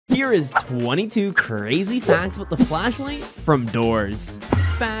Here is 22 crazy facts about the flashlight from doors.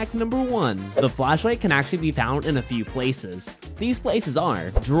 Fact number 1. The flashlight can actually be found in a few places. These places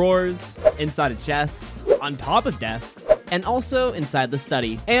are drawers, inside of chests, on top of desks, and also inside the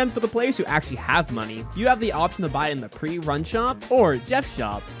study. And for the players who actually have money, you have the option to buy it in the pre-run shop or Jeff's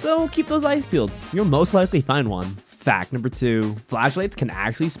shop. So keep those eyes peeled. You'll most likely find one. Fact number 2. Flashlights can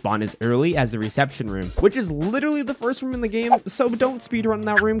actually spawn as early as the reception room, which is literally the first room in the game, so don't speedrun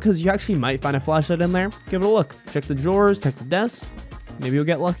that room because you actually might find a flashlight in there. Give it a look. Check the drawers, check the desks. Maybe you'll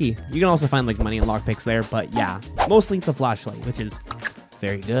get lucky. You can also find like money and lockpicks there, but yeah, mostly the flashlight, which is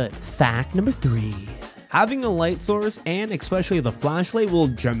very good. Fact number 3. Having a light source, and especially the flashlight, will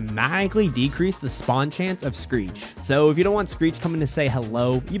dramatically decrease the spawn chance of Screech. So if you don't want Screech coming to say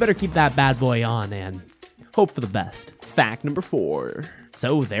hello, you better keep that bad boy on and hope for the best. Fact number 4.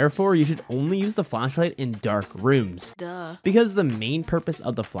 So therefore, you should only use the flashlight in dark rooms. Duh. Because the main purpose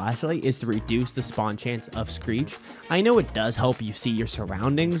of the flashlight is to reduce the spawn chance of Screech. I know it does help you see your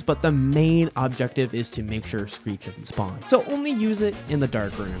surroundings, but the main objective is to make sure Screech doesn't spawn. So only use it in the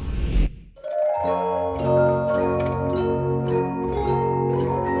dark rooms.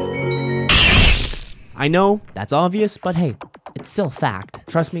 I know, that's obvious, but hey, it's still a fact.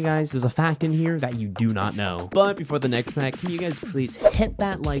 Trust me guys, there's a fact in here that you do not know. But before the next fact, can you guys please hit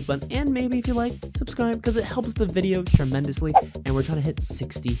that like button, and maybe if you like, subscribe, because it helps the video tremendously, and we're trying to hit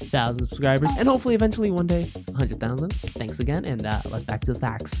 60,000 subscribers, and hopefully eventually one day, 100,000. Thanks again, and let's back to the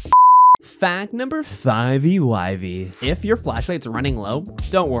facts. Fact number 5-y. If your flashlight's running low,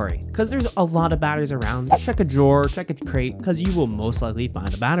 don't worry, because there's a lot of batteries around. Just check a drawer, check a crate, because you will most likely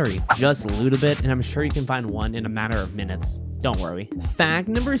find a battery. Just loot a bit, and I'm sure you can find one in a matter of minutes. Don't worry. Fact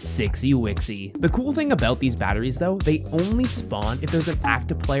number 6-y. The cool thing about these batteries though, they only spawn if there's an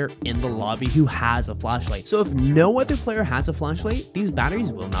active player in the lobby who has a flashlight. So if no other player has a flashlight, these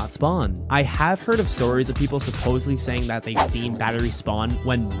batteries will not spawn. I have heard of stories of people supposedly saying that they've seen batteries spawn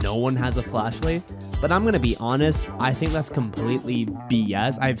when no one has a flashlight, but I'm gonna be honest, I think that's completely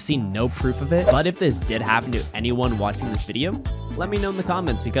BS. I've seen no proof of it, but if this did happen to anyone watching this video, let me know in the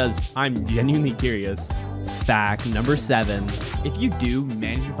comments because I'm genuinely curious. Fact number 7. If you do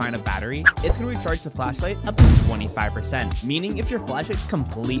manage to find a battery, it's going to recharge the flashlight up to 25%, meaning if your flashlight's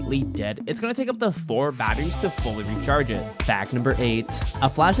completely dead, it's going to take up to 4 batteries to fully recharge it. Fact number 8. A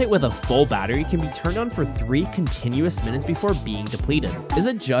flashlight with a full battery can be turned on for 3 continuous minutes before being depleted. Is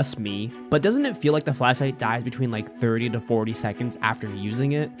it just me? But doesn't it feel like the flashlight dies between like 30 to 40 seconds after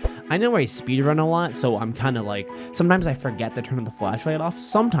using it? I know I speedrun a lot, so I'm kind of like, sometimes I forget to turn the flashlight off.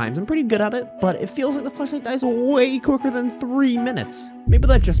 Sometimes I'm pretty good at it, but it feels like the flashlight dies way quicker than 3 minutes. Maybe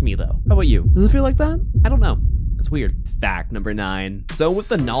that's just me though. How about you? Does it feel like that? I don't know. It's weird. Fact number 9. So with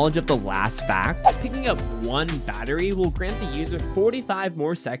the knowledge of the last fact, picking up 1 battery will grant the user 45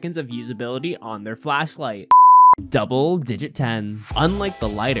 more seconds of usability on their flashlight. Double digit 10. Unlike the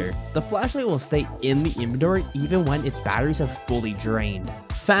lighter, the flashlight will stay in the inventory even when its batteries have fully drained.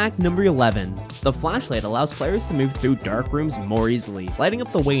 Fact number 11. The flashlight allows players to move through dark rooms more easily, lighting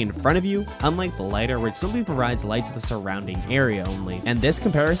up the way in front of you, unlike the lighter which simply provides light to the surrounding area only. And this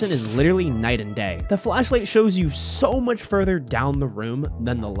comparison is literally night and day. The flashlight shows you so much further down the room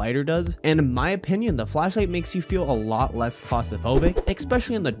than the lighter does, and in my opinion, the flashlight makes you feel a lot less claustrophobic,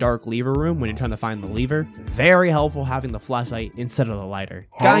 especially in the dark lever room when you're trying to find the lever. Very helpful having the flashlight instead of the lighter.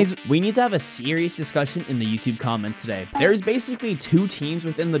 Guys, we need to have a serious discussion in the YouTube comments today. There's basically 2 teams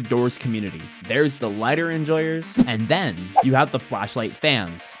within the doors community. There's the lighter enjoyers, and then you have the flashlight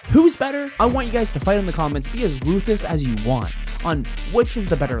fans. Who's better? I want you guys to fight in the comments. Be as ruthless as you want on which is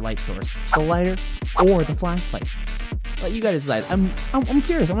the better light source, the lighter or the flashlight. Let you guys decide. I'm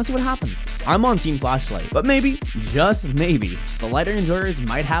curious. I want to see what happens. I'm on team flashlight, but maybe, just maybe, the lighter enjoyers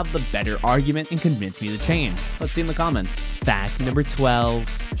might have the better argument and convince me to change. Let's see in the comments. Fact number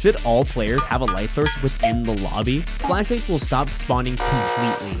 12. Should all players have a light source within the lobby? Flashlights will stop spawning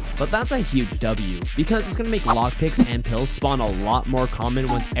completely, but that's a huge W because it's going to make lockpicks and pills spawn a lot more common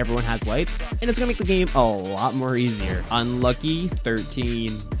once everyone has lights, and it's going to make the game a lot more easier. Unlucky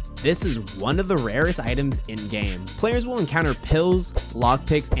 13. This is one of the rarest items in-game. Players will encounter pills,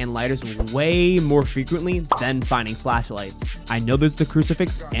 lockpicks, and lighters way more frequently than finding flashlights. I know there's the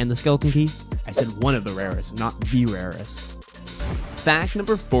crucifix and the skeleton key. I said one of the rarest, not the rarest. Fact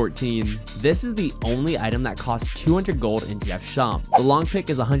number 14. This is the only item that costs 200 gold in Jeff's shop. The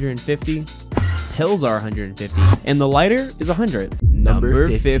lockpick is 150. Pills are 150, and the lighter is 100. Number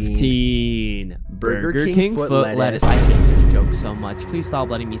 15. Burger King foot lettuce. I hate this joke so much. Please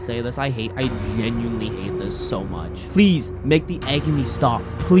stop letting me say this. I genuinely hate this so much. Please make the agony stop.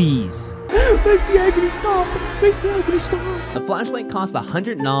 Please. Make the agony stop. Make the agony stop. The flashlight costs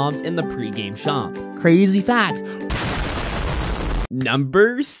 100 knobs in the pre-game shop. Crazy fact.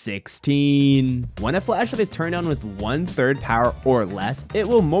 Number 16. When a flashlight is turned on with 1/3 power or less, it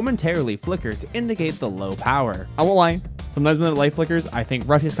will momentarily flicker to indicate the low power. I won't lie. Sometimes when the light flickers, I think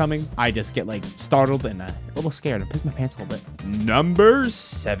Rush is coming. I just get like startled and a little scared. I piss my pants a little bit. Number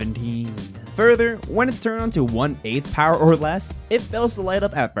 17. Further, when it's turned on to 1/8 power or less, it fails to light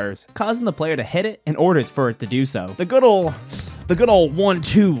up at first, causing the player to hit it in order for it to do so. The good old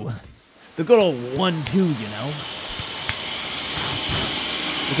 1-2. The good old 1-2, you know?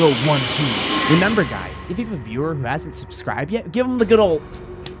 The good old 1-2. Remember guys, if you have a viewer who hasn't subscribed yet, give them the good old...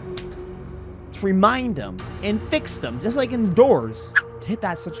 Remind them and fix them, just like in doors, to hit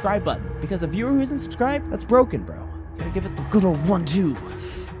that subscribe button, because a viewer who isn't subscribed, that's broken, bro. Gotta give it the good old 1-2.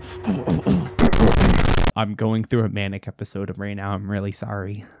 I'm going through a manic episode right now. I'm really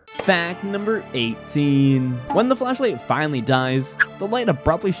sorry. Fact number 18. When the flashlight finally dies, the light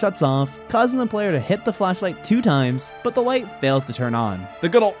abruptly shuts off, causing the player to hit the flashlight 2 times, but the light fails to turn on. The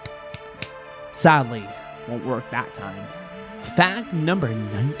good old... Sadly, won't work that time. Fact number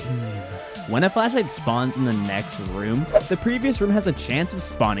 19. When a flashlight spawns in the next room, the previous room has a chance of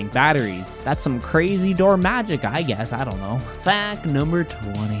spawning batteries. That's some crazy door magic, I guess, I don't know. Fact number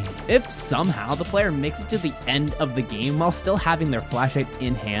 20. If somehow the player makes it to the end of the game while still having their flashlight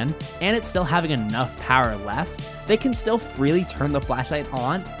in hand, and it's still having enough power left, they can still freely turn the flashlight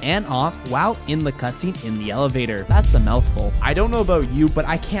on and off while in the cutscene in the elevator. That's a mouthful. I don't know about you, but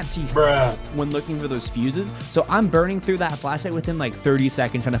I can't see when looking for those fuses, so I'm burning through that flashlight within like 30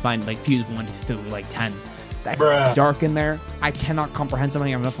 seconds trying to find like fuse 1 to like 10. That dark in there, I cannot comprehend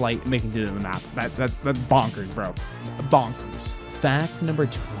something on enough light making it to the map. That's bonkers, bro. Bonkers. Fact number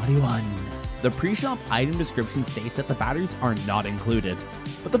 21. The pre-shop item description states that the batteries are not included,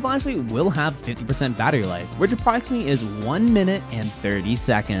 but the flashlight will have 50% battery life, which approximately is 1 minute and 30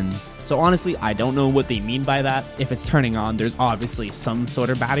 seconds. So honestly, I don't know what they mean by that. If it's turning on, there's obviously some sort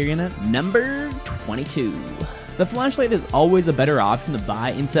of battery in it. Number 22. The flashlight is always a better option to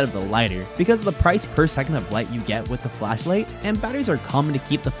buy instead of the lighter because of the price per second of light you get with the flashlight, and batteries are common to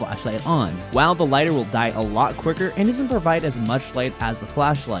keep the flashlight on, while the lighter will die a lot quicker and doesn't provide as much light as the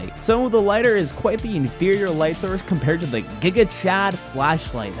flashlight. So the lighter is quite the inferior light source compared to the Giga Chad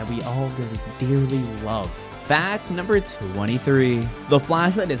flashlight that we all just dearly love. Fact number 23. The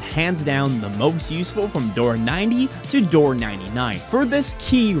flashlight is hands down the most useful from door 90 to door 99. For this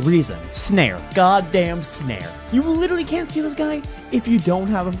key reason, snare. Goddamn snare. You literally can't see this guy if you don't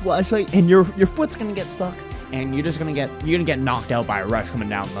have a flashlight, and your foot's gonna get stuck, and you're gonna get knocked out by a rush coming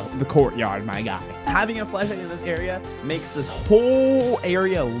down the courtyard, my guy. Having a flashlight in this area makes this whole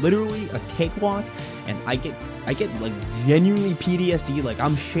area literally a cakewalk, and I get like genuinely PTSD. Like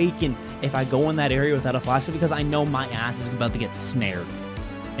I'm shaking if I go in that area without a flashlight because I know my ass is about to get snared,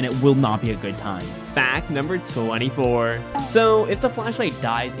 and it will not be a good time. Fact number 24. So if the flashlight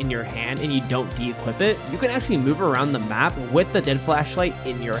dies in your hand and you don't de-equip it, you can actually move around the map with the dead flashlight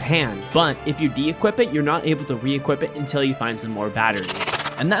in your hand. But if you de-equip it, you're not able to re-equip it until you find some more batteries.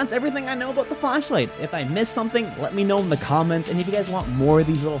 And that's everything I know about the flashlight. If I missed something, let me know in the comments. And if you guys want more of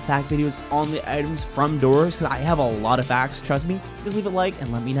these little fact videos on the items from doors, because I have a lot of facts, trust me, just leave a like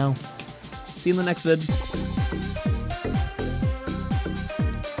and let me know. See you in the next vid.